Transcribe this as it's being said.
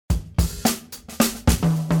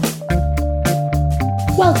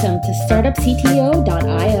Welcome to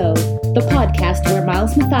StartupCTO.io, the podcast where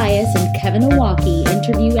Miles Mathias and Kevin Owocki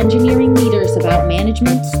interview engineering leaders about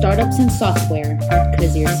management, startups, and software,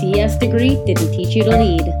 because your CS degree didn't teach you to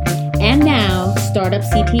lead. And now,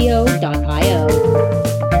 StartupCTO.io.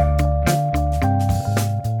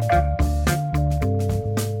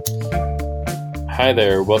 Hi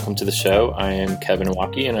there, welcome to the show. I am Kevin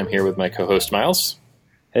Owocki, and I'm here with my co-host Miles.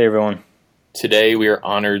 Hey everyone. Today we are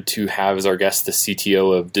honored to have as our guest the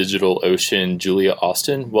CTO of DigitalOcean, Julia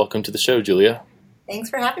Austin. Welcome to the show, Julia. Thanks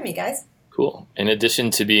for having me, guys. Cool. In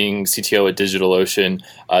addition to being CTO at DigitalOcean,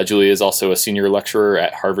 Julia is also a senior lecturer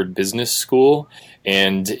at Harvard Business School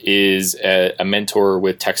and is a mentor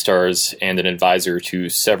with Techstars and an advisor to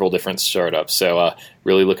several different startups. So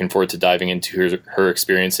really looking forward to diving into her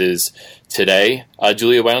experiences today.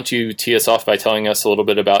 Julia, why don't you tee us off by telling us a little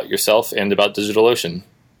bit about yourself and about DigitalOcean?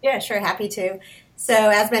 Yeah, sure. Happy to. So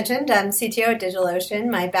as mentioned, I'm CTO at DigitalOcean.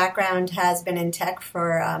 My background has been in tech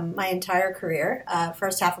for my entire career.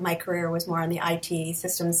 First half of my career was more on the IT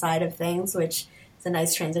systems side of things, which is a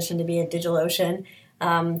nice transition to be at DigitalOcean.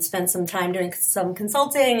 Spent some time doing some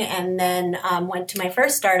consulting and then went to my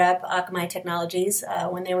first startup, Akamai Technologies,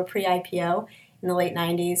 when they were pre-IPO in the late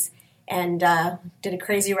 90s, and did a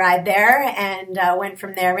crazy ride there and went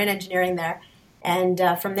from there in engineering there. And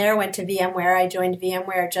from there, went to VMware. I joined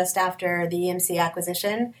VMware just after the EMC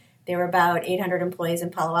acquisition. There were about 800 employees in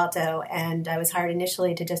Palo Alto, and I was hired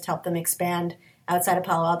initially to just help them expand outside of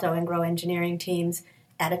Palo Alto and grow engineering teams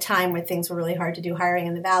at a time where things were really hard to do hiring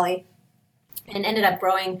in the Valley. And ended up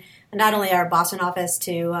growing not only our Boston office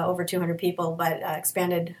to over 200 people, but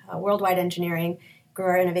expanded worldwide engineering, grew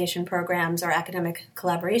our innovation programs, our academic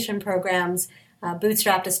collaboration programs,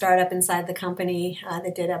 bootstrapped a startup inside the company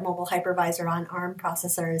that did a mobile hypervisor on ARM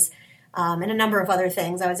processors, and a number of other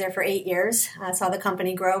things. I was there for 8 years. I saw the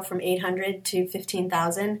company grow from 800 to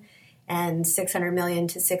 15,000 and 600 million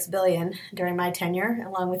to 6 billion during my tenure,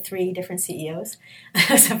 along with 3 different CEOs. It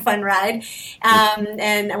was a fun ride.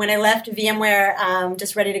 And when I left VMware,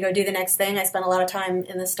 just ready to go do the next thing, I spent a lot of time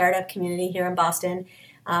in the startup community here in Boston.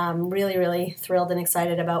 Really thrilled and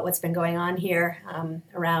excited about what's been going on here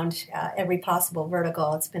around every possible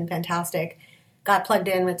vertical. It's been fantastic. Got plugged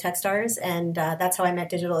in with Techstars, and that's how I met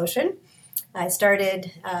DigitalOcean. I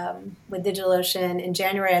started with DigitalOcean in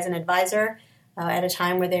January as an advisor at a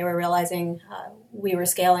time where they were realizing we were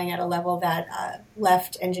scaling at a level that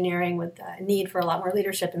left engineering with a need for a lot more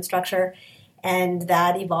leadership and structure. And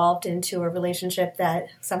that evolved into a relationship that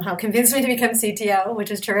somehow convinced me to become CTO,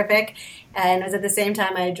 which is terrific. And it was at the same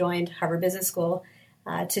time I joined Harvard Business School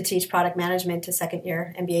to teach product management to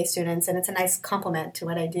second-year MBA students. And it's a nice complement to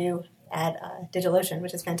what I do at DigitalOcean,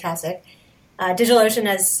 which is fantastic. DigitalOcean,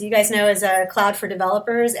 as you guys know, is a cloud for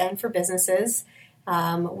developers and for businesses.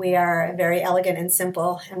 We are a very elegant and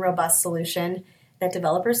simple and robust solution that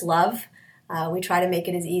developers love. We try to make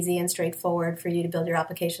it as easy and straightforward for you to build your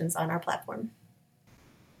applications on our platform.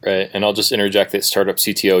 Right, and I'll just interject that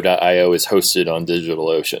StartupCTO.io is hosted on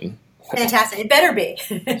DigitalOcean. Fantastic. It better be.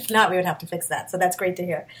 If not, we would have to fix that. So that's great to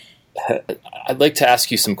hear. I'd like to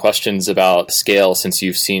ask you some questions about scale, since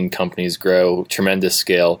you've seen companies grow tremendous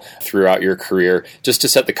scale throughout your career. Just to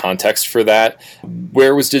set the context for that,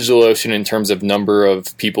 where was DigitalOcean in terms of number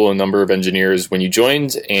of people and number of engineers when you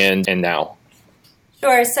joined and now?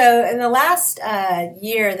 Sure. So in the last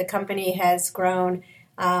year, the company has grown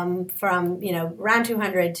from around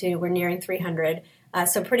 200 to we're nearing 300.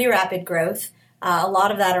 So pretty rapid growth. A lot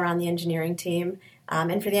of that around the engineering team.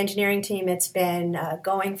 And for the engineering team, it's been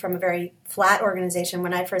going from a very flat organization.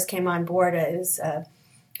 When I first came on board, it was a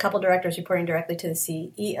couple directors reporting directly to the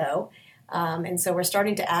CEO. And so we're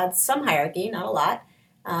starting to add some hierarchy, not a lot,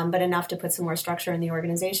 but enough to put some more structure in the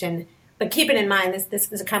organization. But keep it in mind,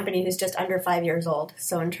 this is a company who's just under 5 years old.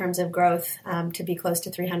 So in terms of growth, to be close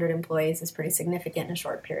to 300 employees is pretty significant in a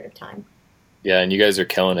short period of time. Yeah, and you guys are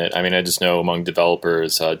killing it. I mean, I just know among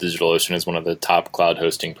developers, DigitalOcean is one of the top cloud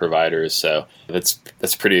hosting providers. So that's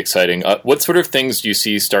pretty exciting. What sort of things do you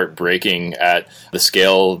see start breaking at the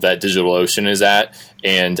scale that DigitalOcean is at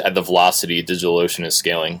and at the velocity DigitalOcean is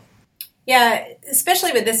scaling? Yeah,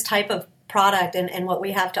 especially with this type of product and what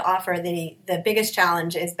we have to offer, the biggest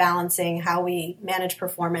challenge is balancing how we manage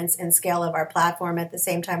performance and scale of our platform at the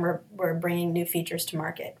same time we're bringing new features to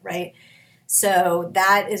market, right? So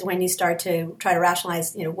that is when you start to try to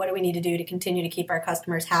rationalize, what do we need to do to continue to keep our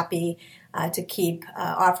customers happy, to keep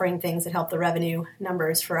offering things that help the revenue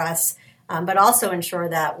numbers for us, but also ensure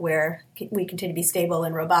that we continue to be stable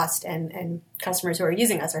and robust and customers who are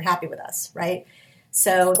using us are happy with us, right?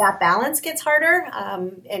 So that balance gets harder.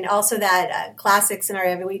 And also that classic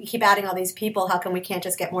scenario, we keep adding all these people, how come we can't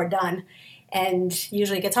just get more done? And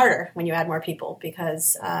usually it gets harder when you add more people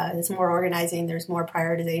because there's more organizing, there's more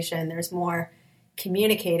prioritization, there's more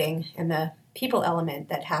communicating, and the people element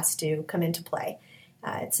that has to come into play.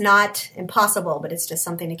 It's not impossible, but it's just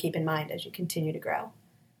something to keep in mind as you continue to grow.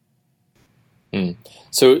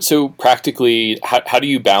 So practically, how do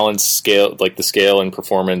you balance scale, like the scale and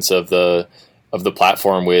performance of the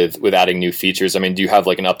platform with adding new features? I mean, do you have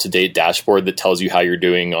like an up-to-date dashboard that tells you how you're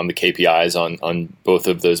doing on the KPIs on both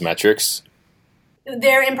of those metrics?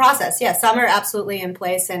 They're in process. Yes, some are absolutely in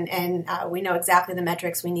place, and we know exactly the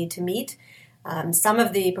metrics we need to meet. Some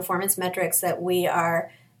of the performance metrics that we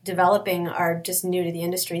are developing are just new to the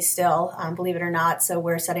industry still, believe it or not. So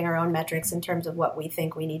we're setting our own metrics in terms of what we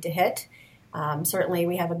think we need to hit. Certainly,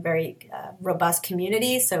 we have a very robust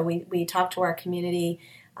community, so we talk to our community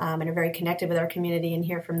and are very connected with our community and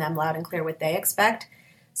hear from them loud and clear what they expect.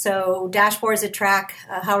 So dashboards that track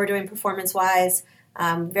how we're doing performance-wise.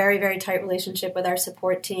 Very, very tight relationship with our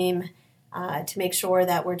support team to make sure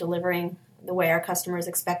that we're delivering the way our customers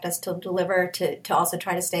expect us to deliver, to also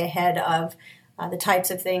try to stay ahead of the types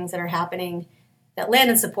of things that are happening that land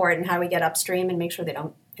in support and how we get upstream and make sure they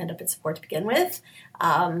don't end up in support to begin with.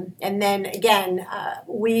 And then again,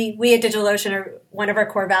 we at DigitalOcean, one of our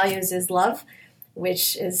core values is love,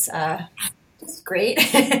 which is great.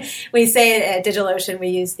 We say at DigitalOcean, we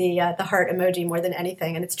use the heart emoji more than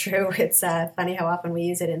anything, and it's true. It's funny how often we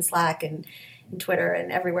use it in Slack and in Twitter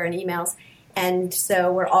and everywhere in emails. And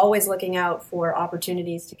so we're always looking out for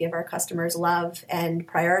opportunities to give our customers love and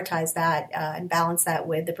prioritize that and balance that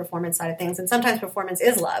with the performance side of things. And sometimes performance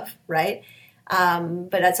is love, right?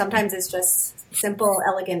 But sometimes it's just simple,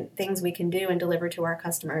 elegant things we can do and deliver to our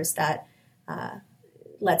customers that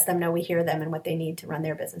lets them know we hear them and what they need to run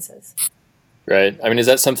their businesses. Right. I mean, is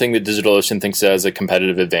that something that DigitalOcean thinks as a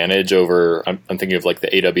competitive advantage over, I'm thinking of like the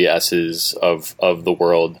AWSs of the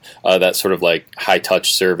world, that sort of like high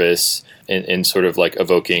touch service and sort of like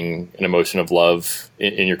evoking an emotion of love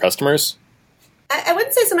in your customers? I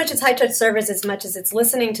wouldn't say so much it's high touch service as much as it's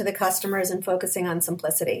listening to the customers and focusing on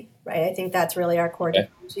simplicity, right? I think that's really our core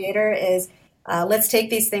differentiator is let's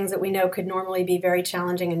take these things that we know could normally be very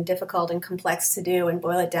challenging and difficult and complex to do and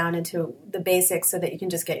boil it down into the basics so that you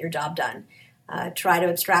can just get your job done. Try to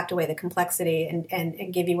abstract away the complexity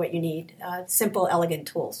and give you what you need. Simple, elegant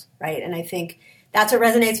tools, right? And I think that's what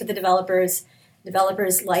resonates with the developers.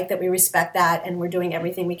 Developers like that we respect that, and we're doing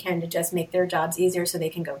everything we can to just make their jobs easier so they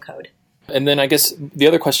can go code. And then I guess the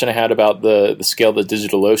other question I had about the scale that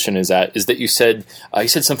DigitalOcean is at is that you said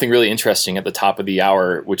something really interesting at the top of the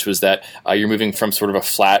hour, which was that you're moving from sort of a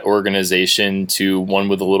flat organization to one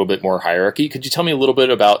with a little bit more hierarchy. Could you tell me a little bit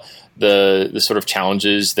about the sort of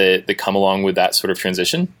challenges that come along with that sort of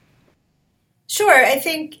transition? Sure. I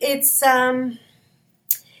think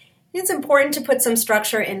it's important to put some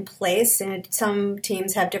structure in place, and some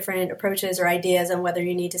teams have different approaches or ideas on whether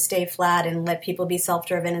you need to stay flat and let people be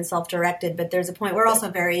self-driven and self-directed. But there's a point. We're also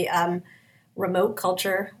a very remote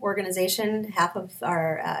culture organization. Half of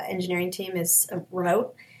our engineering team is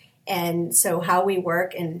remote. And so how we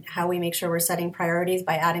work and how we make sure we're setting priorities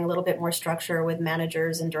by adding a little bit more structure with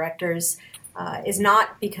managers and directors is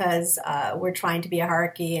not because we're trying to be a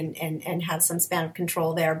hierarchy and have some span of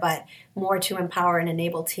control there, but more to empower and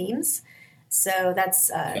enable teams. So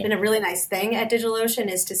that's been a really nice thing at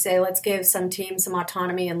DigitalOcean, is to say, let's give some teams some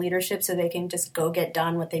autonomy and leadership so they can just go get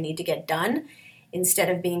done what they need to get done, instead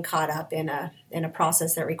of being caught up in a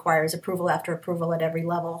process that requires approval after approval at every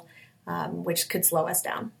level, which could slow us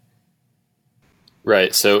down.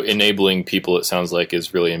 Right. So enabling people, it sounds like,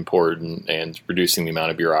 is really important, and reducing the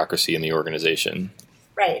amount of bureaucracy in the organization.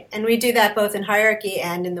 Right. And we do that both in hierarchy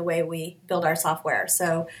and in the way we build our software.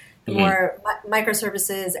 So the more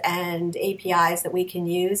microservices and APIs that we can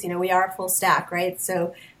use, we are a full stack, right?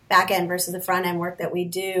 So back end versus the front end work that we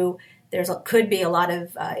do, could be a lot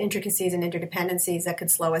of intricacies and interdependencies that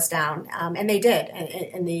could slow us down. And they did.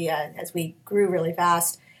 As we grew really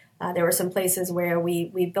fast, there were some places where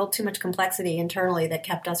we built too much complexity internally that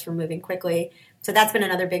kept us from moving quickly. So that's been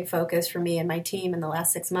another big focus for me and my team in the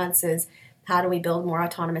last 6 months, is how do we build more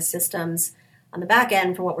autonomous systems on the back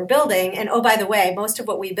end for what we're building. And oh, by the way, most of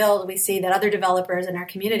what we build, we see that other developers in our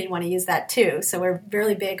community want to use that too. So we're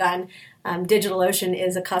really big on DigitalOcean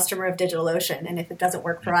is a customer of DigitalOcean. And if it doesn't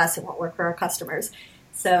work for us, it won't work for our customers.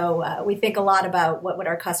 So we think a lot about what would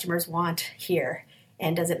our customers want here,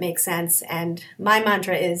 and does it make sense? And my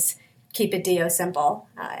mantra is keep it DO simple.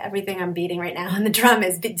 Everything I'm beating right now on the drum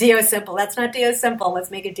is DO simple. That's not DO simple. Let's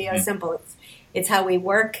make it DO simple. It's how we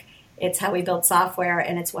work. It's how we build software,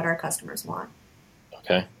 and it's what our customers want.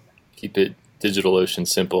 Okay. Keep it DigitalOcean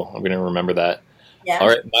simple. I'm going to remember that. Yeah. All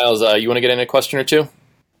right, Miles, you want to get in a question or two?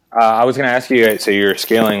 I was going to ask you, so you're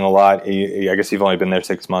scaling a lot. I guess you've only been there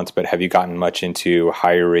 6 months, but have you gotten much into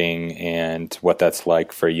hiring and what that's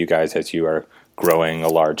like for you guys as you are growing a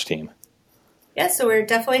large team? Yeah, so we're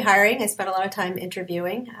definitely hiring. I spent a lot of time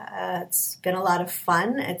interviewing. It's been a lot of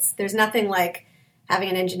fun. There's nothing like having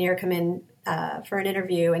an engineer come in for an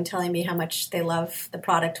interview and telling me how much they love the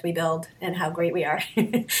product we build and how great we are.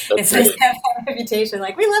 It's nice to have that reputation,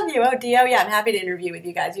 like, we love you, ODO. Yeah, I'm happy to interview with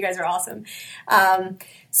you guys. You guys are awesome.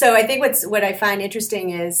 So I think what I find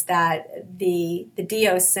interesting is that the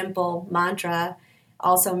DO simple mantra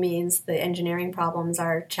also means the engineering problems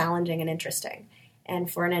are challenging and interesting. And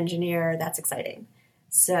for an engineer, that's exciting.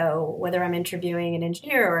 So whether I'm interviewing an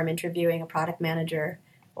engineer or I'm interviewing a product manager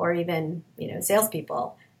or even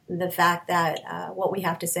salespeople, the fact that what we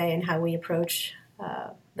have to say and how we approach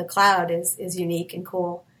the cloud is unique and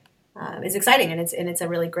cool is exciting, and it's a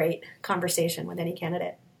really great conversation with any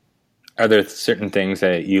candidate. Are there certain things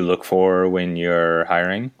that you look for when you're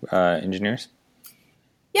hiring engineers?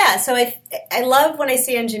 Yeah, so I love when I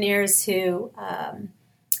see engineers who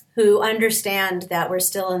understand that we're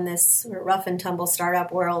still in this rough and tumble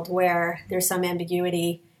startup world where there's some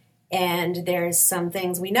ambiguity and there's some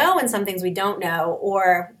things we know and some things we don't know,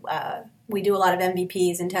 or we do a lot of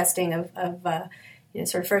MVPs and testing of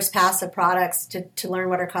sort of first pass of products to learn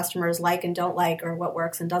what our customers like and don't like, or what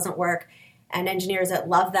works and doesn't work. And engineers that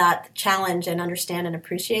love that challenge and understand and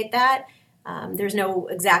appreciate that, there's no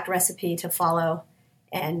exact recipe to follow,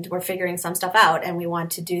 and we're figuring some stuff out, and we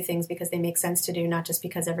want to do things because they make sense to do, not just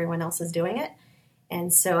because everyone else is doing it.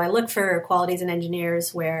 And so I look for qualities in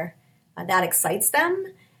engineers where that excites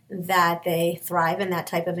them, that they thrive in that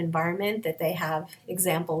type of environment, that they have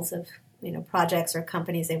examples of projects or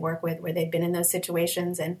companies they work with where they've been in those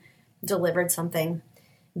situations and delivered something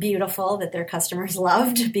beautiful that their customers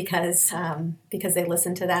loved because they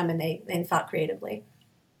listened to them and they thought creatively.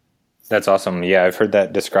 That's awesome. Yeah, I've heard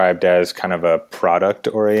that described as kind of a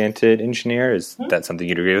product-oriented engineer. Is that something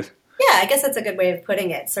you'd agree with? Yeah, I guess that's a good way of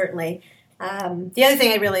putting it, certainly. The other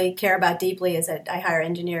thing I really care about deeply is that I hire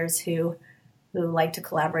engineers who like to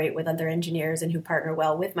collaborate with other engineers and who partner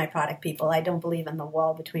well with my product people. I don't believe in the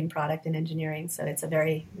wall between product and engineering, so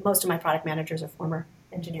most of my product managers are former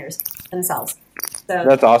engineers themselves. So,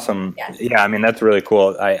 that's awesome. Yeah, I mean, that's really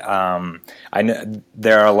cool. I know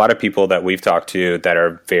there are a lot of people that we've talked to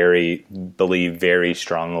that believe very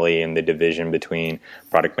strongly in the division between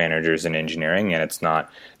product managers and engineering, and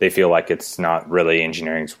they feel like it's not really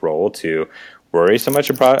engineering's role to worry so much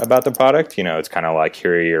about the product. It's kind of like,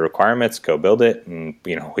 here are your requirements, go build it, and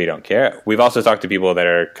we don't care. We've also talked to people that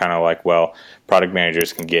are kind of like, well, product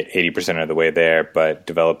managers can get 80% of the way there, but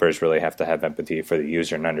developers really have to have empathy for the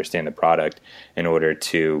user and understand the product in order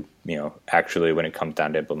to, actually, when it comes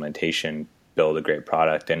down to implementation, build a great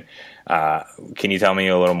product. And can you tell me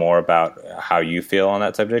a little more about how you feel on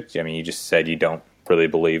that subject? I mean, you just said you don't really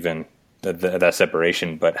believe in that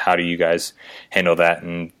separation, but how do you guys handle that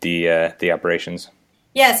in the operations?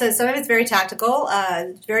 Yeah, so some of it's very tactical.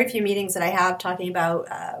 Very few meetings that I have talking about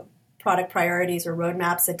product priorities or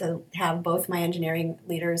roadmaps that have both my engineering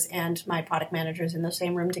leaders and my product managers in the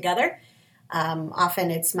same room together.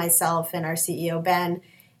 Often it's myself and our CEO, Ben,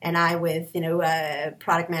 and I with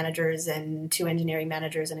product managers and 2 engineering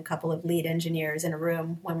managers and a couple of lead engineers in a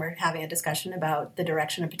room when we're having a discussion about the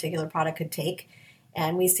direction a particular product could take.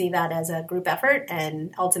 And we see that as a group effort,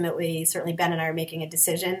 and ultimately, certainly Ben and I are making a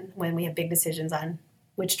decision when we have big decisions on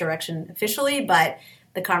which direction officially, but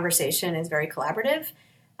the conversation is very collaborative.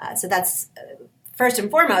 So that's first and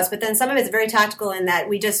foremost, but then some of it's very tactical in that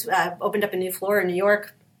we just opened up a new floor in New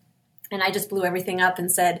York, and I just blew everything up and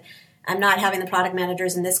said, I'm not having the product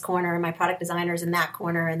managers in this corner and my product designers in that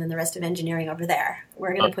corner and then the rest of engineering over there.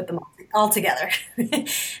 We're going to put them all together.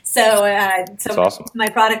 So awesome. My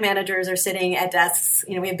product managers are sitting at desks.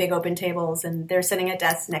 We have big open tables, and they're sitting at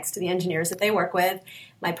desks next to the engineers that they work with.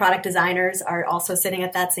 My product designers are also sitting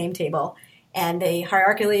at that same table. And they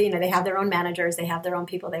hierarchically, they have their own managers, they have their own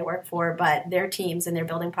people they work for, but they're teams and they're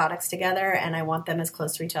building products together, and I want them as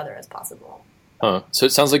close to each other as possible. So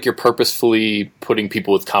it sounds like you're purposefully putting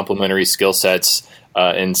people with complementary skill sets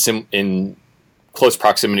in close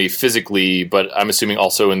proximity physically, but I'm assuming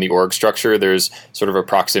also in the org structure, there's sort of a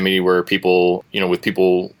proximity where people, with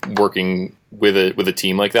people working with a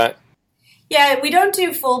team like that. Yeah, we don't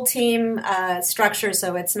do full team structure,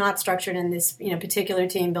 so it's not structured in this particular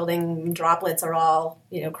team. Building droplets are all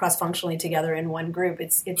cross-functionally together in one group.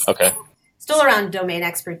 It's okay. Still around domain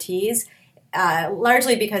expertise.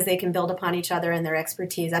 Largely because they can build upon each other and their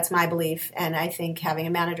expertise. That's my belief. And I think having a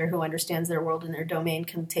manager who understands their world and their domain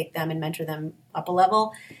can take them and mentor them up a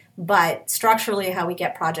level. But structurally, how we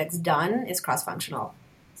get projects done is cross-functional.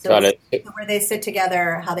 So Got it. where they sit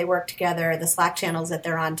together, how they work together, the Slack channels that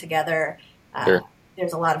they're on together. Sure.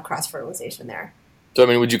 There's a lot of cross-fertilization there. So, I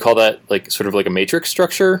mean, would you call that like sort of like a matrix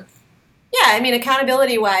structure? Yeah, I mean,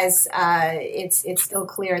 accountability-wise, it's still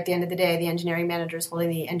clear at the end of the day, the engineering manager is holding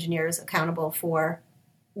the engineers accountable for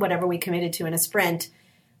whatever we committed to in a sprint,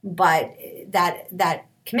 but that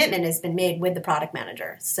commitment has been made with the product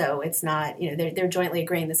manager. So it's not, they're jointly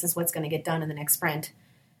agreeing this is what's going to get done in the next sprint.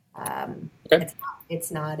 Okay.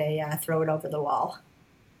 It's not a throw it over the wall.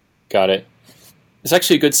 Got it. It's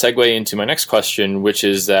actually a good segue into my next question, which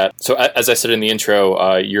is that, so as I said in the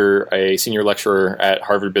intro, you're a senior lecturer at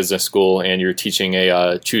Harvard Business School, and you're teaching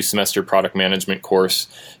a 2-semester product management course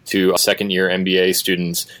to second-year MBA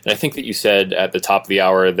students. And I think that you said at the top of the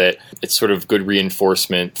hour that it's sort of good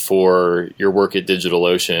reinforcement for your work at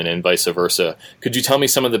DigitalOcean and vice versa. Could you tell me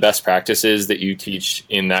some of the best practices that you teach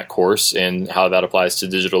in that course and how that applies to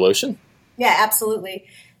DigitalOcean? Yeah, absolutely.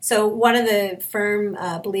 So one of the firm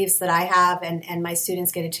beliefs that I have and my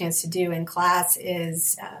students get a chance to do in class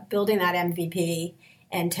is building that MVP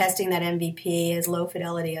and testing that MVP as low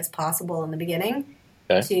fidelity as possible in the beginning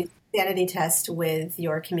to sanity test with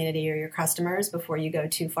your community or your customers before you go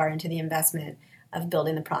too far into the investment of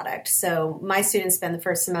building the product. So my students spend the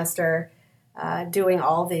first semester doing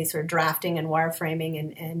all these sort of drafting and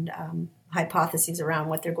wireframing and hypotheses around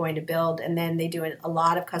what they're going to build. And then they do a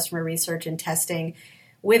lot of customer research and testing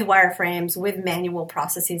with wireframes, with manual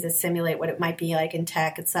processes that simulate what it might be like in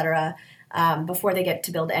tech, et cetera, before they get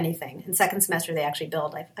to build anything. In second semester, they actually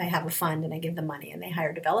build. I have a fund, and I give them money, and they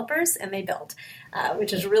hire developers, and they build,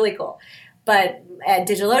 which is really cool. But at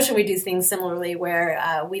DigitalOcean, we do things similarly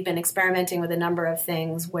where we've been experimenting with a number of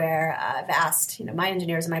things where I've asked my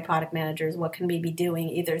engineers and my product managers, what can we be doing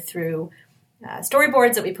either through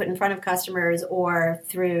storyboards that we put in front of customers or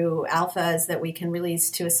through alphas that we can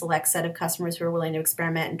release to a select set of customers who are willing to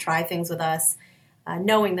experiment and try things with us,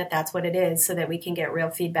 knowing that that's what it is so that we can get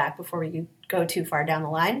real feedback before we go too far down the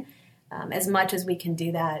line. As much as we can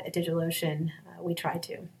do that at DigitalOcean, we try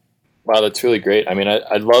to. Wow, that's really great. I mean,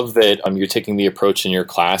 I love that you're taking the approach in your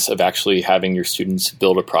class of actually having your students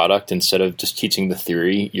build a product instead of just teaching the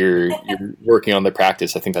theory. You're working on the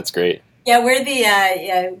practice. I think that's great. Yeah, we're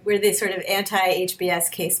the sort of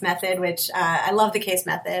anti-HBS case method, which I love the case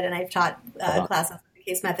method, and I've taught classes on the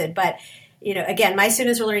case method. But again, my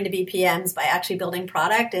students are learning to be PMs by actually building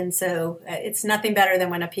product, and so it's nothing better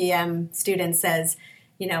than when a PM student says,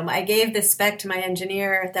 I gave this spec to my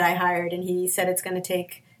engineer that I hired, and he said it's going to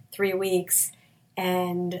take 3 weeks,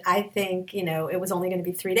 and I think it was only going to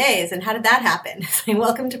be 3 days. And how did that happen?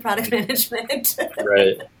 Welcome to product management.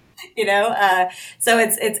 Right. So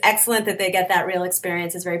it's excellent that they get that real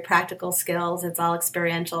experience. It's very practical skills. It's all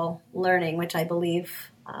experiential learning, which I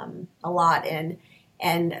believe a lot in.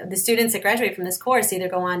 And the students that graduate from this course either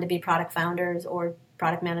go on to be product founders or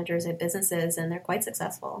product managers at businesses, and they're quite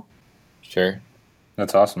successful. Sure.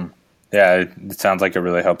 That's awesome. Yeah, it sounds like it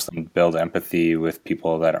really helps them build empathy with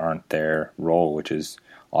people that aren't their role, which is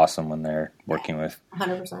awesome when they're working with.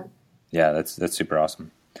 100%. Yeah, that's super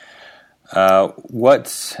awesome.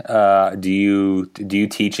 What do you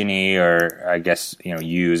teach any, or I guess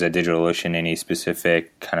use at DigitalOcean any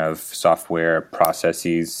specific kind of software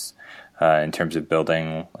processes in terms of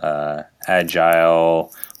building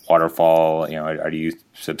agile, waterfall? Do you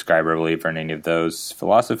subscribe or believe in any of those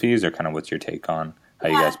philosophies, or kind of what's your take on how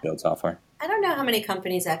you guys build software? I don't know how many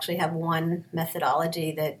companies actually have one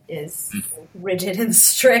methodology that is rigid and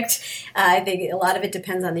strict. I think a lot of it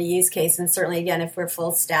depends on the use case. And certainly, again, if we're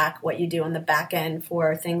full stack, what you do on the back end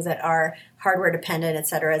for things that are hardware dependent, et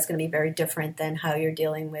cetera, is going to be very different than how you're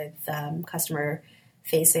dealing with customer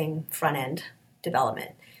facing front end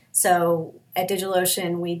development. So at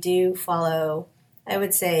DigitalOcean, we do follow, I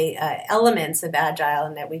would say, elements of Agile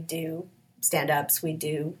in that we do stand-ups, we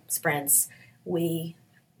do sprints, we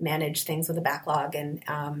manage things with a backlog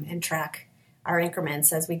and track our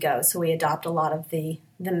increments as we go. So we adopt a lot of the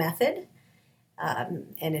method,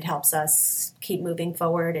 and it helps us keep moving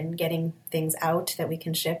forward and getting things out that we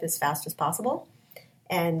can ship as fast as possible.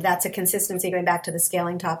 And that's a consistency, going back to the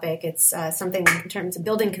scaling topic. It's something in terms of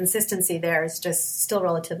building consistency there is just still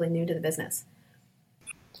relatively new to the business.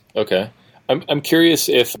 Okay. I'm curious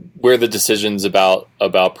if where the decisions about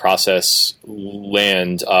process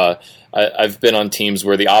land. I've been on teams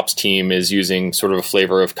where the ops team is using sort of a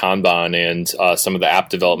flavor of Kanban, and some of the app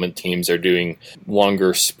development teams are doing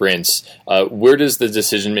longer sprints. Where does the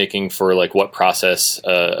decision making for like what process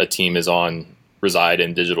a team is on reside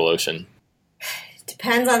in DigitalOcean?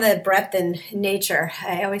 Depends on the breadth and nature.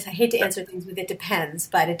 I hate to answer things with it depends,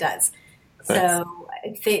 but it does. So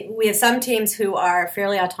we have some teams who are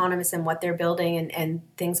fairly autonomous in what they're building, and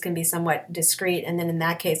things can be somewhat discrete. And then in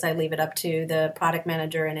that case, I leave it up to the product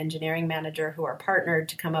manager and engineering manager who are partnered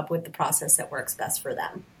to come up with the process that works best for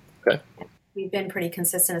them. Okay. We've been pretty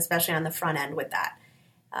consistent, especially on the front end with that.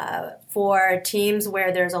 For teams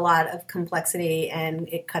where there's a lot of complexity and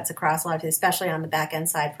it cuts across a lot, especially on the back end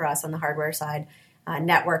side for us, on the hardware side,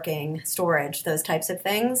 networking, storage, those types of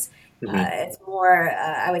things. It's more,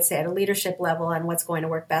 I would say, at a leadership level on what's going to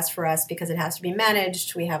work best for us because it has to be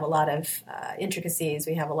managed. We have a lot of intricacies.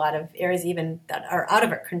 We have a lot of areas even that are out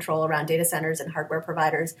of our control around data centers and hardware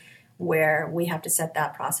providers where we have to set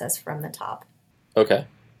that process from the top. Okay.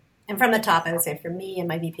 And from the top, I would say for me and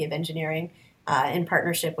my VP of engineering, in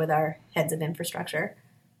partnership with our heads of infrastructure.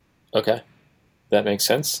 Okay. That makes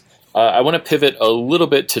sense. I want to pivot a little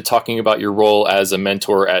bit to talking about your role as a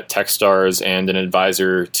mentor at Techstars and an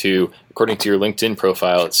advisor to, according to your LinkedIn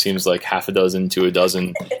profile, it seems like half a dozen to a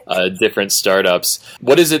dozen different startups.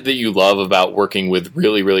 What is it that you love about working with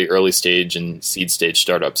really, really early stage and seed stage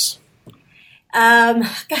startups? God,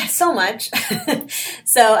 so much.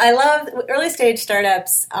 So I love early stage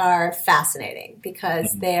startups are fascinating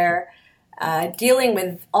because they're dealing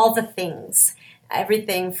with all the things.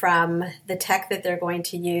 Everything from the tech that they're going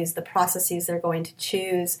to use, the processes they're going to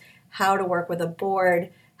choose, how to work with a board,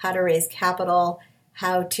 how to raise capital,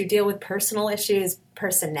 how to deal with personal issues,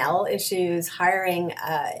 personnel issues, hiring.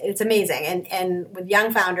 It's amazing. And with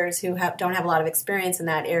young founders who don't have a lot of experience in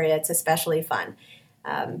that area, it's especially fun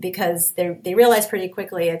because they realize pretty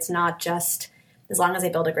quickly it's not just as long as I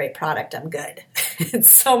build a great product, I'm good.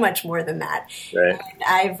 It's so much more than that. Right. And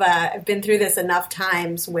I've been through this enough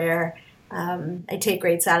times where I take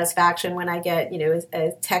great satisfaction when I get,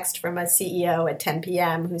 a text from a CEO at 10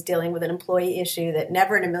 p.m. who's dealing with an employee issue that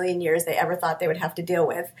never in a million years they ever thought they would have to deal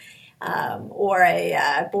with, or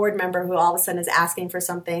a board member who all of a sudden is asking for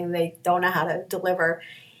something they don't know how to deliver.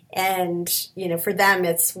 And, for them,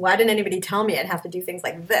 it's, why didn't anybody tell me I'd have to do things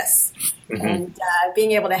like this? Mm-hmm. And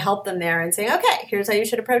being able to help them there and saying, okay, here's how you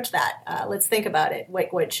should approach that. Let's think about it.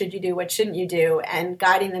 What should you do? What shouldn't you do? And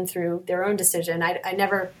guiding them through their own decision. I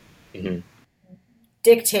never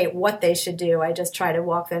dictate what they should do. I just try to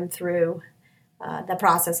walk them through the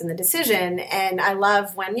process and the decision. And I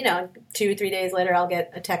love when, 2-3 days later, I'll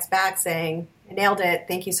get a text back saying, I nailed it.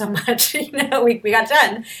 Thank you so much. We got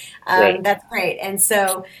done. Right. That's great. And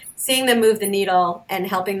so seeing them move the needle and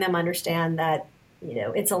helping them understand that,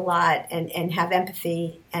 it's a lot and have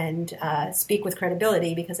empathy and speak with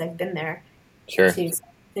credibility because I've been there. Sure.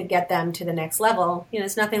 To get them to the next level.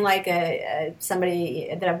 It's nothing like somebody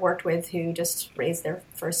that I've worked with who just raised their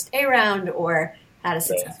first A round or had a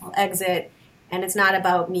successful exit. And it's not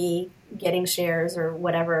about me getting shares or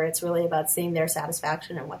whatever. It's really about seeing their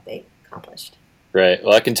satisfaction and what they accomplished. Right.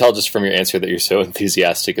 Well, I can tell just from your answer that you're so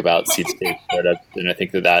enthusiastic about seed stage startups, and I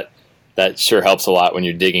think that sure helps a lot when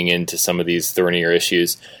you're digging into some of these thornier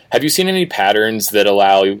issues. Have you seen any patterns that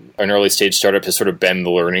allow an early stage startup to sort of bend the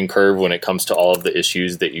learning curve when it comes to all of the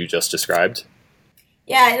issues that you just described?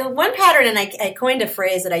 Yeah, one pattern, and I coined a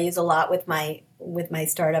phrase that I use a lot with my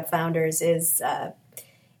startup founders is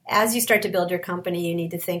as you start to build your company, you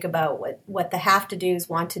need to think about what the have-to-dos,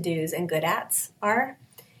 want-to-dos, and good-ats are.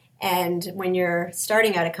 And when you're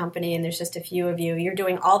starting out a company and there's just a few of you, you're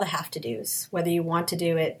doing all the have-to-dos, whether you want to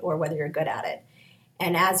do it or whether you're good at it.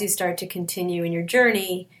 And as you start to continue in your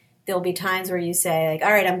journey, there'll be times where you say,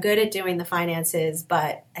 all right, I'm good at doing the finances,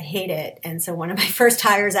 but I hate it. And so one of my first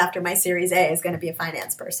hires after my Series A is going to be a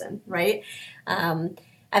finance person, right?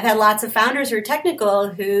 I've had lots of founders who are technical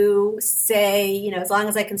who say, as long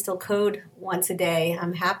as I can still code once a day,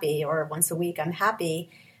 I'm happy, or once a week, I'm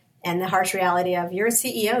happy. And the harsh reality of you're a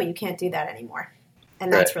CEO, you can't do that anymore.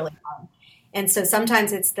 And that's really hard. And so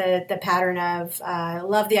sometimes it's the pattern of I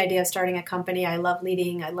love the idea of starting a company. I love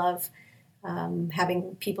leading. I love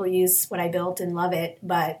having people use what I built and love it.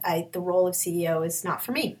 But the role of CEO is not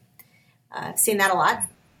for me. I've seen that a lot.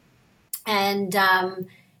 And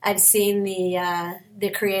I've seen the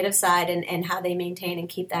creative side and how they maintain and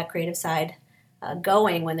keep that creative side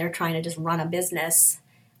going when they're trying to just run a business.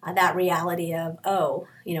 That reality of,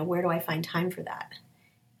 where do I find time for that?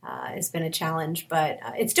 It's been a challenge, but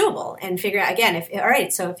it's doable. And figure out, again,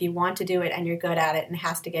 so if you want to do it and you're good at it and it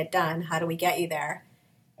has to get done, how do we get you there?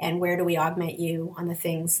 And where do we augment you on the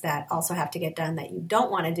things that also have to get done that you don't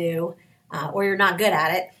want to do or you're not good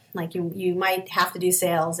at it? Like you might have to do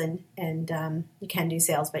sales and you can do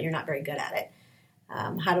sales, but you're not very good at it.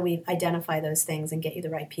 How do we identify those things and get you the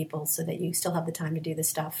right people so that you still have the time to do the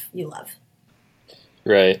stuff you love?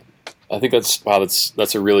 Right. I think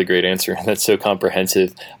that's a really great answer. That's so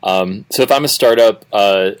comprehensive. So if I'm a startup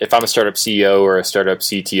CEO or a startup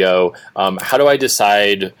CTO, how do I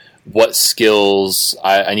decide what skills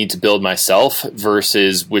I need to build myself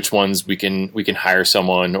versus which ones we can hire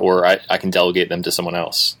someone, or I can delegate them to someone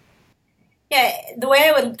else? Yeah, the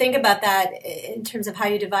way I would think about that in terms of how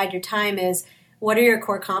you divide your time is, what are your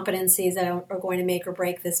core competencies that are going to make or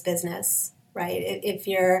break this business, right? If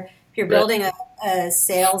you're building a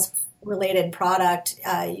sales related product,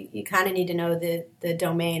 you kind of need to know the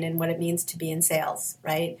domain and what it means to be in sales,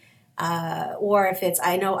 right? Or if it's,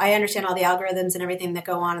 I understand all the algorithms and everything that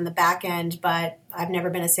go on in the back end, but I've never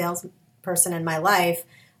been a salesperson in my life.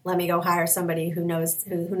 Let me go hire somebody who knows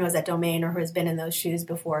that domain or who has been in those shoes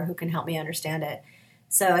before, who can help me understand it.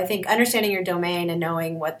 So I think understanding your domain and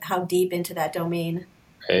knowing how deep into that domain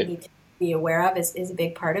you need to be aware of is a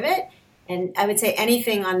big part of it. And I would say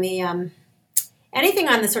anything on the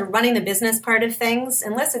sort of running the business part of things,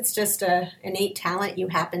 unless it's just a innate talent you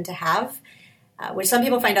happen to have, which some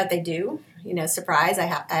people find out they do. Surprise! I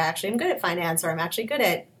actually am good at finance, or I'm actually good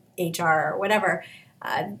at HR, or whatever.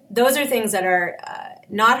 Those are things that are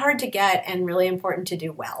not hard to get and really important to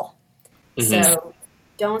do well. Mm-hmm. So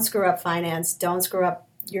don't screw up finance. Don't screw up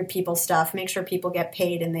your people stuff. Make sure people get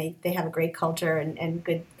paid and they have a great culture and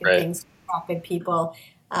good things, good people.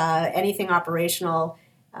 Anything operational,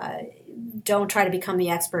 don't try to become the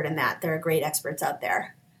expert in that. There are great experts out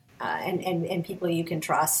there, and people you can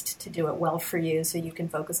trust to do it well for you, so you can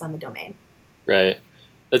focus on the domain. Right.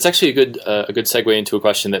 That's actually a good segue into a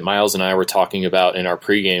question that Miles and I were talking about in our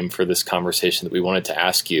pregame for this conversation that we wanted to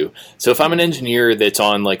ask you. So if I'm an engineer that's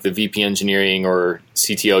on like the VP engineering or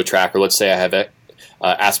CTO track, or let's say I have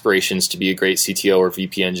aspirations to be a great CTO or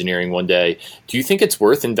VP engineering one day, do you think it's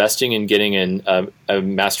worth investing in getting a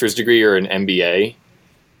master's degree or an MBA?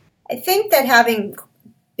 I think that having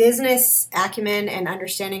business acumen and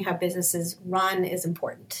understanding how businesses run is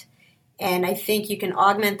important. And I think you can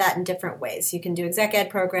augment that in different ways. You can do exec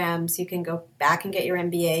ed programs. You can go back and get your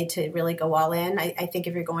MBA to really go all in. I think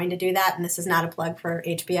if you're going to do that, and this is not a plug for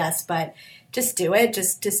HBS, but just do it.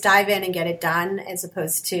 Just dive in and get it done, as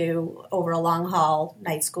opposed to over a long haul,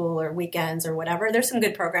 night school or weekends or whatever. There's some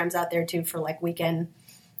good programs out there too for like weekend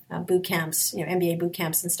boot camps, MBA boot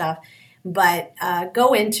camps and stuff. But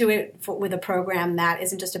go into it with a program that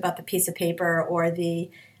isn't just about the piece of paper or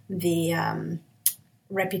the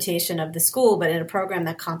reputation of the school, but in a program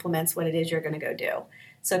that complements what it is you're going to go do.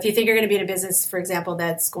 So if you think you're going to be in a business, for example,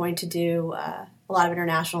 that's going to do a lot of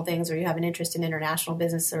international things, or you have an interest in international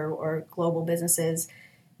business or global businesses,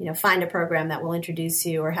 find a program that will introduce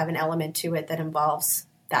you or have an element to it that involves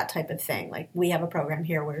that type of thing. Like we have a program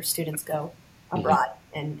here where students go abroad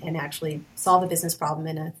and actually solve a business problem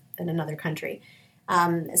in another country.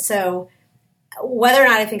 So whether or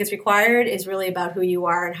not I think it's required is really about who you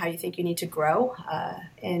are and how you think you need to grow,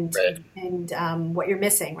 and what you're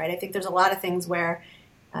missing, right? I think there's a lot of things where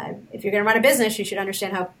if you're going to run a business, you should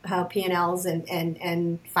understand how P&Ls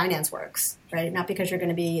and finance works, right? Not because you're going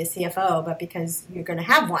to be a CFO, but because you're going to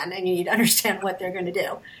have one and you need to understand what they're going to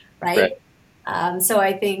do, right? So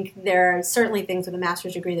I think there are certainly things with a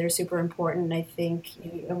master's degree that are super important. I think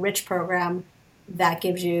a rich program that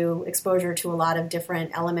gives you exposure to a lot of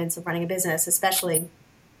different elements of running a business, especially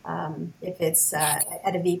if it's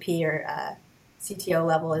at a VP or CTO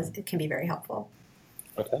level, it can be very helpful.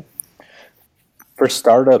 Okay. For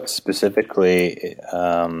startups specifically,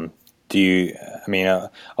 a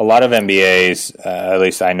lot of MBAs, at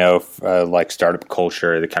least I know, like startup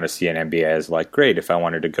culture, they kind of see an MBA as like, great, if I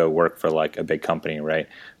wanted to go work for like a big company, right?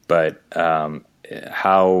 But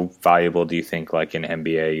how valuable do you think like an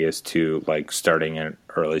MBA is to like starting an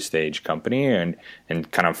early stage company? And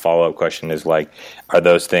kind of follow up question is like, are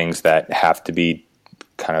those things that have to be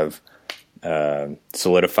kind of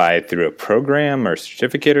solidified through a program or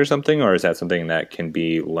certificate or something, or is that something that can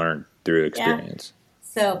be learned through experience? Yeah.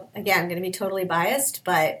 So again, I'm going to be totally biased,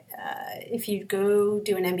 but if you go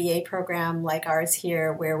do an MBA program like ours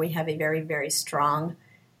here, where we have a very, very strong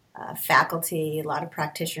faculty, a lot of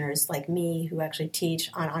practitioners like me who actually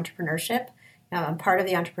teach on entrepreneurship. I'm part of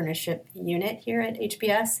the entrepreneurship unit here at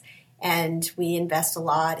HBS, and we invest a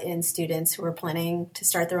lot in students who are planning to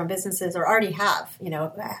start their own businesses or already have.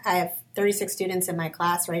 I have 36 students in my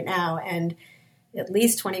class right now, and at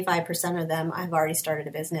least 25% of them have already started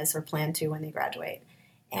a business or plan to when they graduate.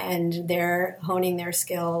 And they're honing their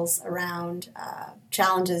skills around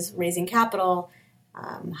challenges, raising capital,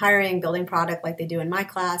 hiring, building product like they do in my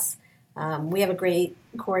class. We have a great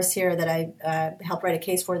course here that I helped write a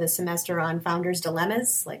case for this semester on founders'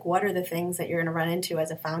 dilemmas. Like, what are the things that you're going to run into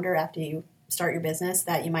as a founder after you start your business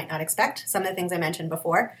that you might not expect? Some of the things I mentioned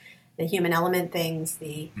before. the human element things,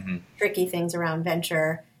 the tricky things around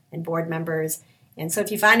venture and board members. And so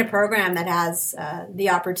if you find a program that has the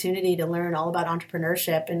opportunity to learn all about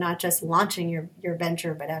entrepreneurship and not just launching your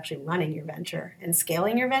venture, but actually running your venture and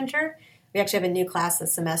scaling your venture, we actually have a new class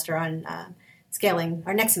this semester on scaling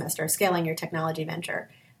your technology venture,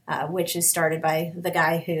 which is started by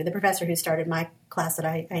the professor who started my class that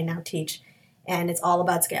I now teach. And it's all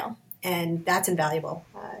about scale. And that's invaluable.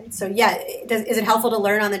 So yeah, is it helpful to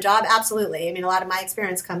learn on the job? Absolutely. I mean, a lot of my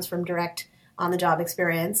experience comes from direct on-the-job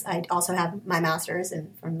experience. I also have my master's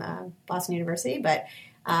from Boston University, but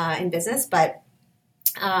in business. But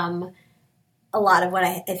a lot of what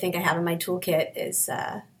I think I have in my toolkit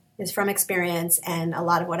is from experience, and a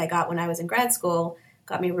lot of what I got when I was in grad school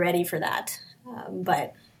got me ready for that.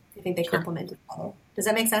 But I think they complement each other. Does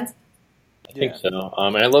that make sense? I think so.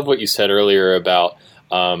 And I love what you said earlier about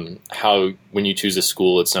how when you choose a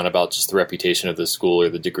school, it's not about just the reputation of the school or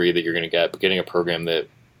the degree that you're going to get, but getting a program that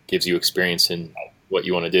gives you experience in what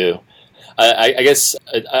you want to do. I guess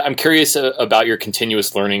I'm curious about your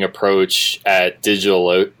continuous learning approach at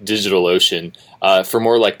DigitalOcean for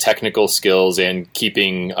more like technical skills and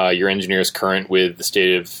keeping your engineers current with the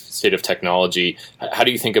state of technology. How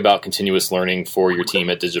do you think about continuous learning for your team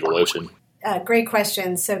at DigitalOcean? Great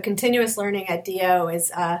question. So continuous learning at DO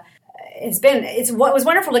it was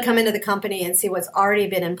wonderful to come into the company and see what's already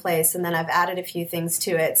been in place, and then I've added a few things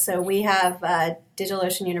to it. So we have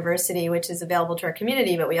DigitalOcean University, which is available to our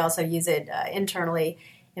community, but we also use it internally,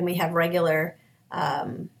 and we have regular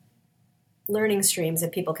learning streams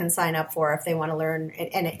that people can sign up for if they want to learn,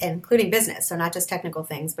 and including business, so not just technical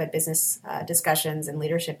things, but business discussions and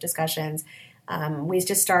leadership discussions. We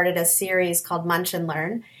just started a series called Munch and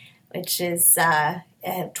Learn, which is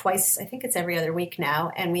twice, I think it's every other week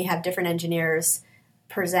now, and we have different engineers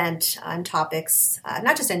present on topics,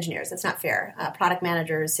 not just engineers, that's not fair, product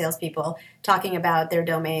managers, salespeople, talking about their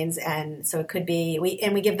domains. And so it could be,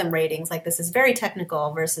 we give them ratings, like this is very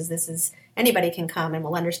technical versus this is anybody can come and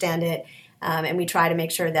will understand it. And we try to make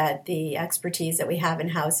sure that the expertise that we have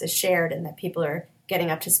in-house is shared and that people are getting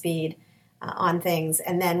up to speed on things.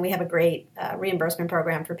 And then we have a great reimbursement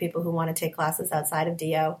program for people who want to take classes outside of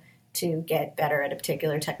DO to get better at a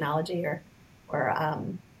particular technology or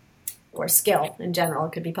skill in general.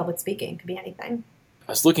 It could be public speaking, it could be anything.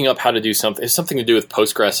 I was looking up how to do something. It's something to do with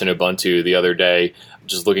Postgres and Ubuntu the other day.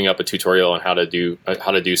 Just looking up a tutorial on how to do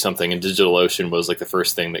something, and DigitalOcean was like the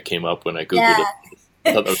first thing that came up when I Googled it.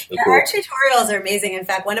 I thought that was so cool. Our tutorials are amazing. In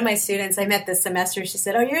fact, one of my students I met this semester, she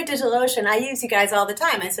said, "Oh, you're at DigitalOcean. I use you guys all the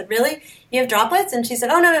time." I said, "Really? You have droplets?" And she said,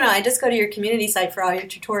 "Oh, no. I just go to your community site for all your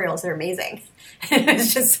tutorials. They're amazing."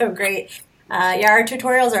 It's just so great. Our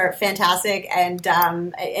tutorials are fantastic. And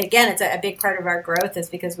again, it's a big part of our growth is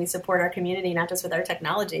because we support our community, not just with our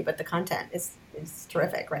technology, but the content is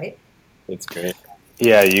terrific, right? That's great.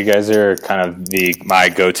 Yeah, you guys are kind of my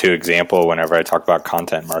go-to example whenever I talk about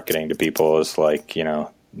content marketing to people is like,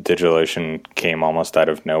 DigitalOcean came almost out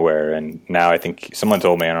of nowhere. And now I think someone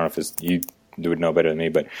told me, I don't know if it's you would know better than me,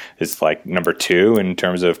 but it's like number 2 in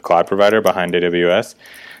terms of cloud provider behind AWS.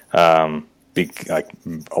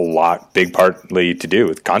 Big partly to do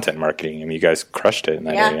with content marketing. I mean, you guys crushed it in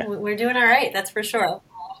that area. Yeah, we're doing all right. That's for sure.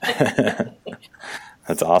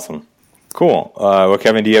 That's awesome. Cool. Well,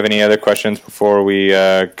 Kevin, do you have any other questions before we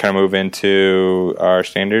kind of move into our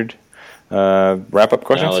standard wrap-up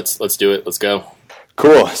questions? No, let's do it. Let's go.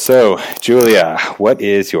 Cool. So, Julia, what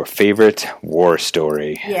is your favorite war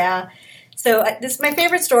story? Yeah. So this is my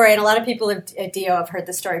favorite story, and a lot of people at DO have heard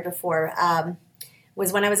this story before,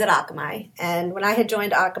 was when I was at Akamai. And when I had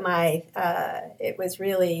joined Akamai, it was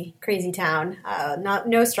really crazy town.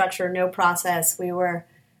 No structure, no process. We were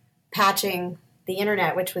patching the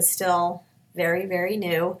internet, which was still very, very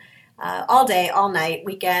new, all day, all night,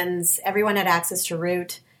 weekends. Everyone had access to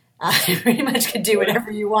root. You pretty much could do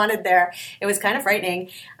whatever you wanted there. It was kind of frightening.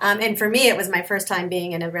 And for me, it was my first time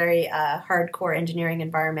being in a very hardcore engineering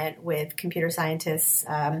environment with computer scientists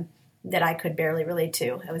that I could barely relate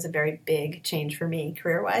to. It was a very big change for me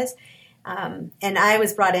career-wise. And I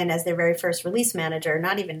was brought in as their very first release manager,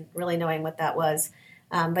 not even really knowing what that was,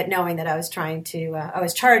 but knowing that I was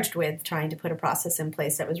charged with trying to put a process in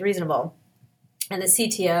place that was reasonable. And the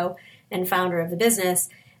CTO and founder of the business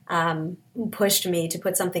pushed me to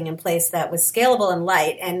put something in place that was scalable and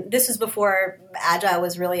light. And this was before Agile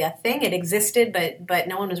was really a thing. It existed, but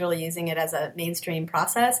no one was really using it as a mainstream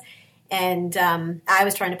process. And I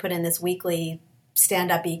was trying to put in this weekly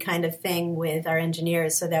stand-up-y kind of thing with our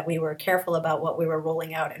engineers so that we were careful about what we were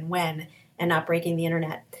rolling out and when, and not breaking the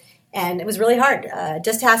internet. And it was really hard.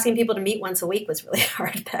 Just asking people to meet once a week was really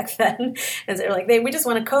hard back then. And they're like, we just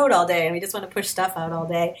want to code all day and we just want to push stuff out all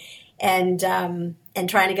day. And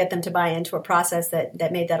trying to get them to buy into a process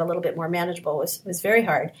that made that a little bit more manageable was very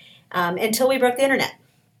hard until we broke the internet.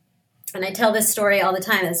 And I tell this story all the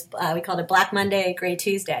time as we called it Black Monday, Gray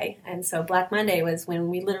Tuesday. And so Black Monday was when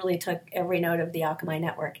we literally took every node of the Akamai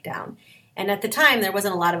network down. And at the time, there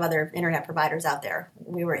wasn't a lot of other internet providers out there.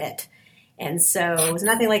 We were it. And so it was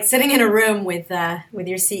nothing like sitting in a room with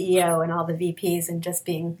your CEO and all the VPs and just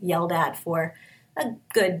being yelled at for a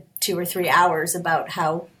good 2 or 3 hours about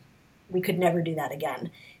how we could never do that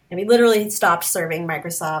again. And we literally stopped serving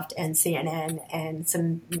Microsoft and CNN and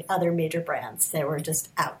some other major brands. They were just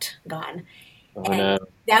gone. Oh, and no.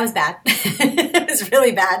 That was bad. It was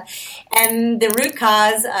really bad. And the root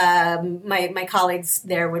cause, my colleagues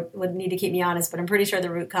there would need to keep me honest, but I'm pretty sure the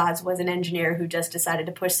root cause was an engineer who just decided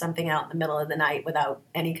to push something out in the middle of the night without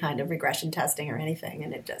any kind of regression testing or anything,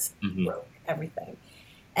 and it just broke everything.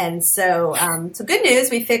 And so good news,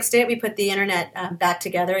 we fixed it. We put the internet back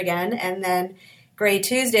together again, and then Gray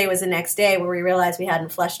Tuesday was the next day where we realized we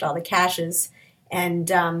hadn't flushed all the caches and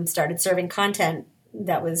started serving content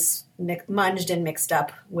that was munged and mixed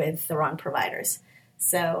up with the wrong providers.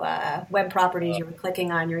 So web properties you were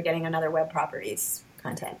clicking on, you were getting another web properties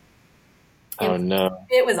content. No.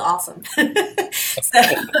 It was awesome.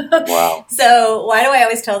 Wow. So why do I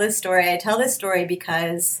always tell this story? I tell this story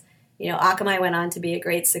because, Akamai went on to be a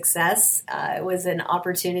great success. It was an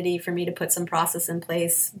opportunity for me to put some process in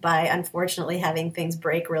place by unfortunately having things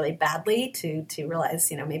break really badly to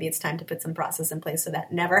realize, maybe it's time to put some process in place so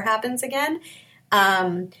that never happens again.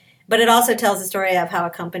 But it also tells the story of how a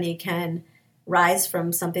company can rise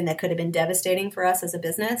from something that could have been devastating for us as a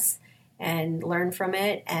business and learn from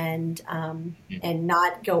it and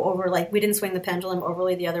not go over, we didn't swing the pendulum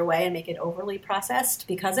overly the other way and make it overly processed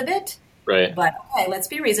because of it. Right. But okay, let's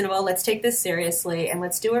be reasonable. Let's take this seriously and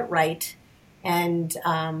let's do it right and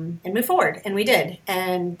move forward. And we did.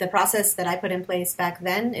 And the process that I put in place back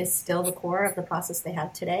then is still the core of the process they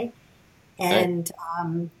have today. And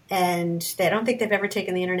and I don't think they've ever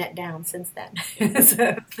taken the internet down since then. So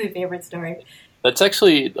it's my favorite story. That's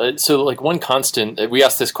actually, one constant, we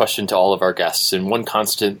ask this question to all of our guests, and one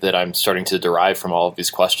constant that I'm starting to derive from all of these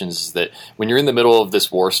questions is that when you're in the middle of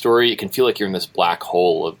this war story, it can feel like you're in this black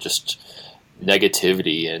hole of just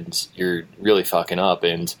negativity and you're really fucking up.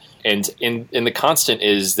 And the constant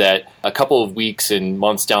is that a couple of weeks and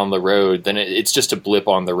months down the road, then it's just a blip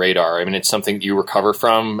on the radar. I mean, it's something that you recover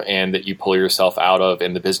from and that you pull yourself out of,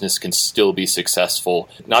 and the business can still be successful,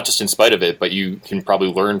 not just in spite of it, but you can probably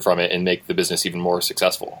learn from it and make the business even more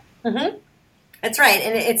successful. Mm-hmm. That's right.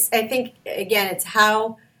 And I think, again, it's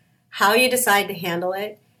how you decide to handle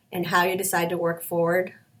it and how you decide to work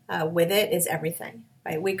forward with it is everything,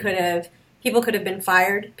 right? People could have been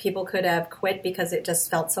fired. People could have quit because it just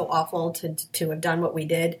felt so awful to have done what we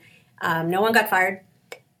did. No one got fired.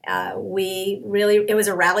 It was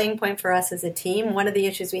a rallying point for us as a team. One of the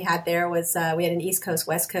issues we had there was we had an East Coast,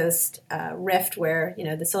 West Coast rift where,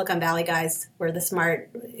 the Silicon Valley guys were the smart,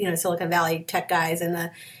 Silicon Valley tech guys, and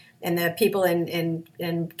the people in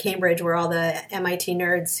Cambridge were all the MIT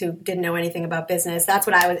nerds who didn't know anything about business. That's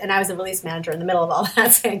what I was, and I was a release manager in the middle of all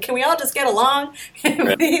that saying, can we all just get along,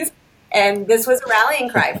 please? And this was a rallying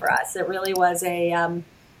cry for us. It really was a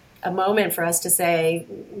moment for us to say,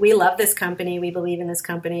 we love this company, we believe in this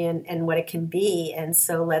company and what it can be, and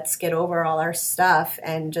so let's get over all our stuff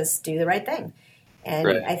and just do the right thing. And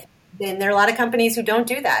right. And there are a lot of companies who don't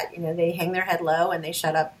do that. They hang their head low and they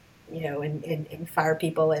shut up, and fire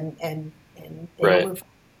people and they right. don't move.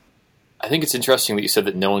 I think it's interesting that you said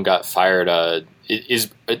that no one got fired.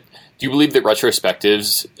 Do you believe that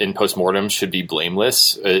retrospectives and postmortems should be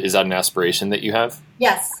blameless? Is that an aspiration that you have?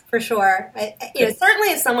 Yes, for sure. Certainly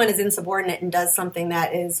if someone is insubordinate and does something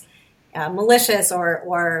that is malicious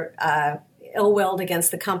or ill-willed against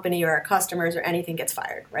the company or our customers or anything, gets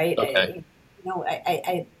fired, right? Okay.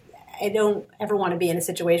 I don't ever want to be in a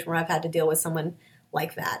situation where I've had to deal with someone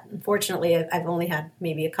like that. Unfortunately, I've only had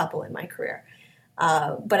maybe a couple in my career.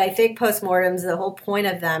 But I think postmortems, the whole point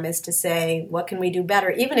of them is to say, what can we do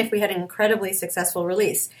better? Even if we had an incredibly successful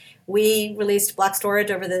release. We released block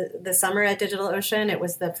storage over the summer at DigitalOcean. It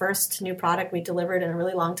was the first new product we delivered in a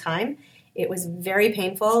really long time. It was very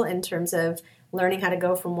painful in terms of learning how to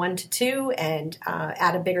go from 1 to 2 and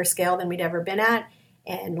at a bigger scale than we'd ever been at,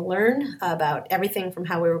 and learn about everything from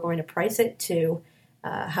how we were going to price it to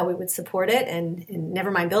how we would support it, and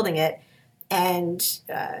never mind building it. And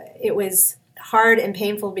it was hard and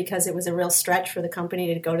painful because it was a real stretch for the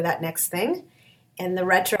company to go to that next thing. And the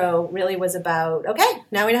retro really was about, okay,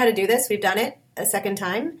 now we know how to do this. We've done it a second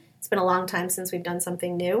time. It's been a long time since we've done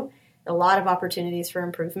something new, a lot of opportunities for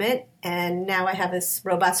improvement. And now I have this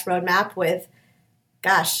robust roadmap with,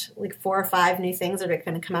 like 4 or 5 new things that are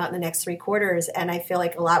going to come out in the next 3 quarters. And I feel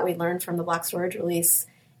like a lot we learned from the block storage release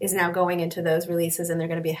is now going into those releases, and they're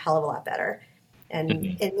going to be a hell of a lot better.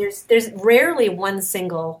 And there's rarely one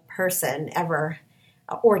single person ever,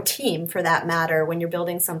 or team for that matter, when you're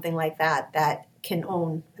building something like that, that can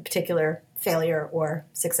own a particular failure or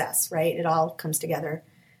success, right? It all comes together.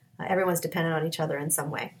 Everyone's dependent on each other in some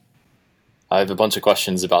way. I have a bunch of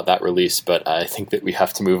questions about that release, but I think that we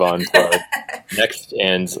have to move on to our next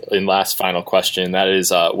and last final question. That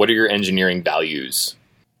is, what are your engineering values?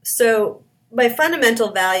 So my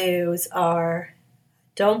fundamental values are,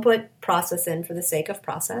 don't put process in for the sake of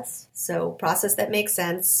process. So process that makes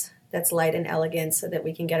sense, that's light and elegant so that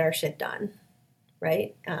we can get our shit done,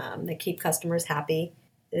 right? That keep customers happy.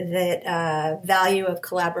 That value of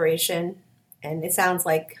collaboration, and it sounds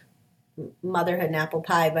like motherhood and apple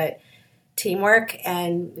pie, but teamwork,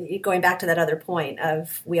 and going back to that other point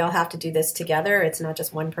of we all have to do this together. It's not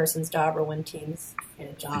just one person's job or one team's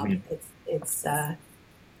job. It's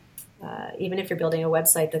even if you're building a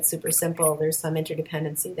website that's super simple, there's some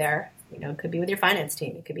interdependency there. It could be with your finance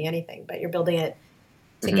team, it could be anything, but you're building it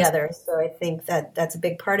together. So I think that that's a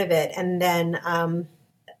big part of it. And then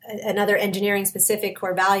another engineering specific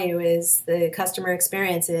core value is the customer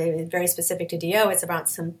experience. It's very specific to DO. It's about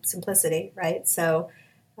simplicity, right? So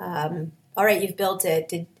all right, you've built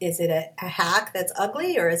it. Is it a hack that's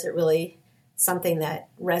ugly, or is it really something that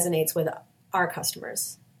resonates with our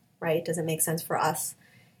customers, right? Does it make sense for us?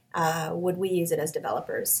 Would we use it as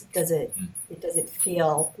developers? Does it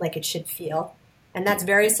feel like it should feel? And that's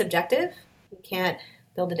very subjective. You can't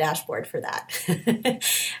build a dashboard for that.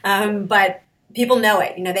 But people know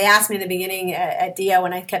it. They asked me in the beginning at DO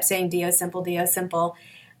when I kept saying DO simple,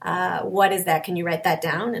 what is that? Can you write that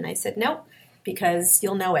down? And I said, nope, because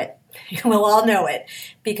you'll know it. We'll all know it,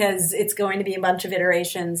 because it's going to be a bunch of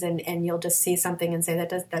iterations, and you'll just see something and say,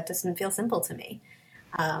 that doesn't feel simple to me.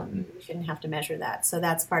 You shouldn't have to measure that. So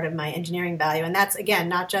that's part of my engineering value. And that's, again,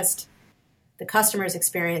 not just the customer's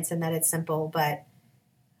experience and that it's simple, but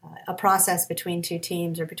a process between 2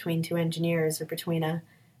 teams or between 2 engineers or between a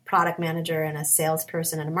product manager and a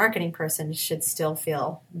salesperson and a marketing person should still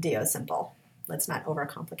feel DO simple. Let's not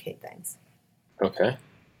overcomplicate things. Okay.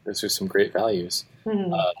 Those are some great values.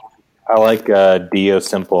 Mm-hmm. I like DO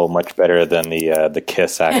simple much better than the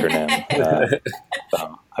KISS acronym.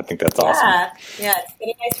 So I think that's awesome. Yeah, it's got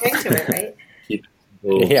a nice ring to it, right? Keep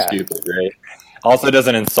it stupid, right? Also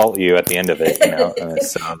doesn't insult you at the end of it,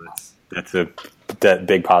 so that's a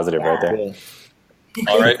big positive right there. Cool.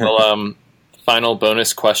 All right, well, final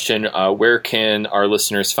bonus question. Where can our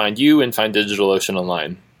listeners find you and find DigitalOcean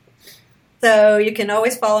online? So you can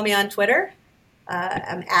always follow me on Twitter.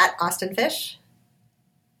 I'm at Austin Fish.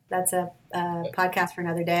 That's a podcast for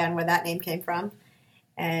another day on where that name came from.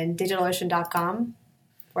 And DigitalOcean.com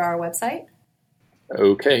for our website.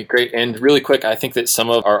 Okay, great. And really quick, I think that some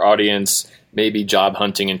of our audience may be job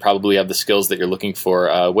hunting and probably have the skills that you're looking for.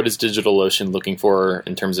 What is DigitalOcean looking for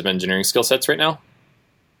in terms of engineering skill sets right now?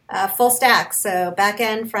 Full stack. So back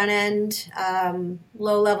end, front end,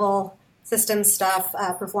 low-level systems stuff,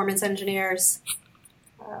 performance engineers.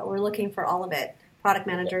 We're looking for all of it. Product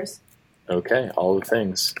managers. Okay, all the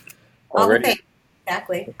things. All the things,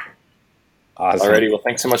 exactly. Awesome. Alrighty, well,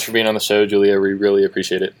 thanks so much for being on the show, Julia. We really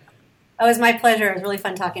appreciate it. Oh, it was my pleasure. It was really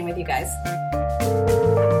fun talking with you guys.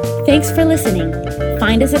 Thanks for listening.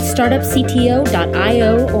 Find us at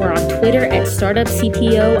startupcto.io or on Twitter at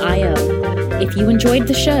startupcto.io. If you enjoyed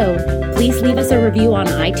the show, please leave us a review on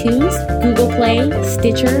iTunes, Google Play,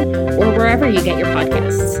 Stitcher, or wherever you get your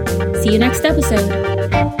podcasts. See you next episode.